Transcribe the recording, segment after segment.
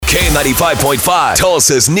K95.5,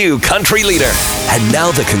 Tulsa's new country leader. And now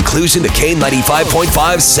the conclusion to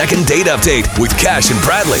K95.5's second date update with Cash and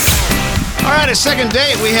Bradley. All right, a second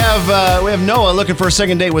date. We have Noah looking for a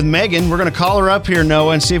second date with Megan. We're going to call her up here,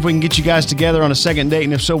 Noah, and see if we can get you guys together on a second date,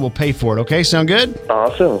 and if so, we'll pay for it. Okay, sound good?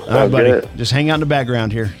 Awesome. All right, buddy. Good. Just hang out in the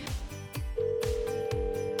background here.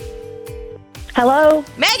 Hello?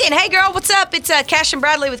 Megan, hey girl, what's up? It's Cash and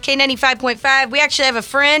Bradley with K95.5. We actually have a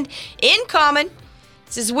friend in common.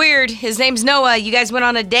 This is weird. His name's Noah. You guys went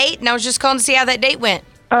on a date, and I was just calling to see how that date went.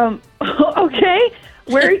 Okay.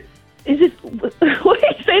 Where is it?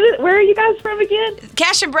 Where are you guys from again?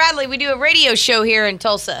 Cash and Bradley, we do a radio show here in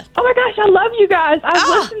Tulsa. Oh my gosh, I love you guys. I've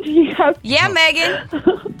listened to you guys. Yeah, Megan.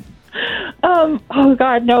 Oh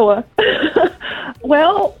God, Noah.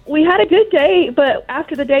 Well, we had a good date, but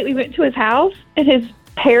after the date, we went to his house, and his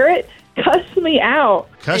parrot cussed me out.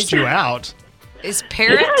 Cussed you out? Is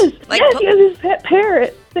parrot? Yes, he has his pet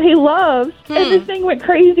parrot that he loves, and this thing went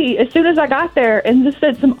crazy as soon as I got there, and just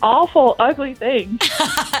said some awful, ugly things.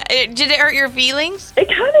 Did it hurt your feelings? It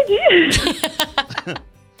kind of did.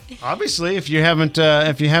 Obviously, if you haven't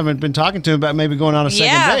been talking to him about maybe going on a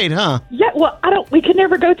second date, huh? Yeah, well, we could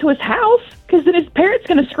never go to his house because then his parrot's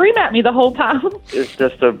going to scream at me the whole time. It's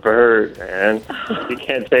just a bird, man. You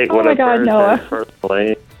can't take what a bird says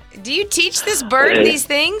personally. Do you teach this bird these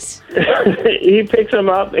things? He picks them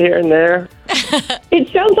up here and there. It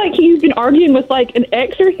sounds like he's been arguing with like an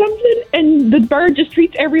ex or something, and the bird just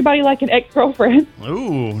treats everybody like an ex-girlfriend.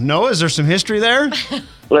 Ooh, Noah, is there some history there?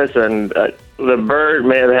 Listen, the bird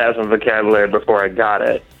may have had some vocabulary before I got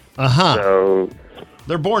it. Uh-huh. So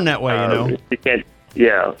they're born that way, you know. You can't.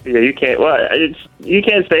 Yeah, you can't. Well, you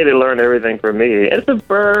can't say they learn everything from me. It's a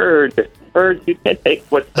bird. Bird, you can't take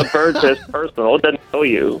what the bird says personal. It doesn't know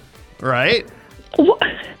you. Right. What?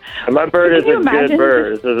 And my bird is a good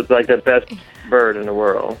bird. It's like the best bird in the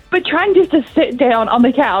world. But trying just to sit down on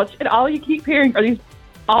the couch, and all you keep hearing are these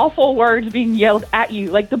awful words being yelled at you.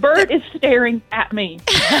 Like the bird is staring at me.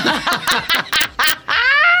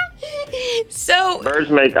 So birds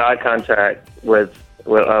make eye contact with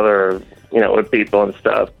other, with people and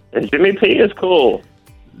stuff. And Jimmy P is cool.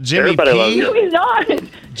 Jimmy Everybody P? loves No, him. he's not.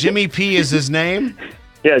 Jimmy P is his name?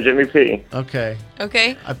 Yeah, Jimmy P. Okay.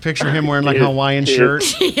 Okay. I picture him wearing like a Hawaiian shirt.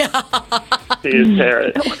 Yeah. He is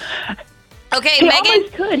parrot. Okay, He Megan. always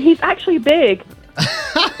could. He's actually big. We'll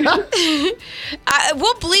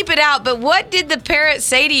bleep it out, but what did the parrot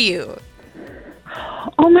say to you?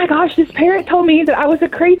 Oh my gosh, this parrot told me that I was a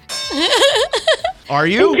crazy. Are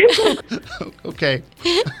you? Okay.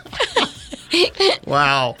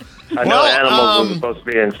 Wow. I know animals were supposed to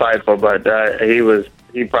be insightful, but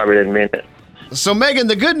he probably didn't mean it. So, Megan,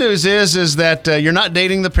 the good news is that you're not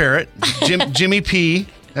dating the parrot, Jimmy P,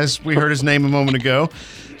 as we heard his name a moment ago.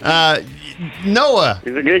 Noah.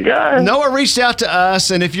 He's a good guy. Noah reached out to us,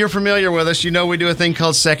 and if you're familiar with us, you know we do a thing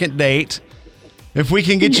called Second Date. If we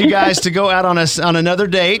can get you guys to go out on another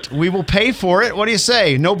date, we will pay for it. What do you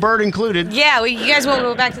say? No bird included. Yeah, you guys won't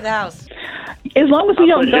go back to the house. As long as we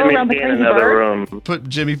don't go around the crazy bird. Put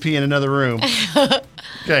Jimmy P in another room.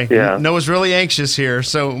 Okay. Yeah. Noah's really anxious here.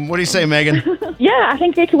 So what do you say, Megan? Yeah, I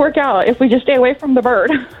think it could work out if we just stay away from the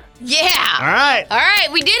bird. Yeah. All right. All right,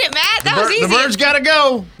 we did it, Matt. That was easy. The bird's got to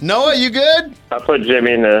go. Noah, you good? I'll put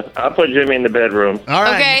Jimmy in the bedroom. All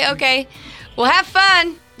right. Okay. Well, have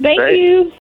fun. Thank you.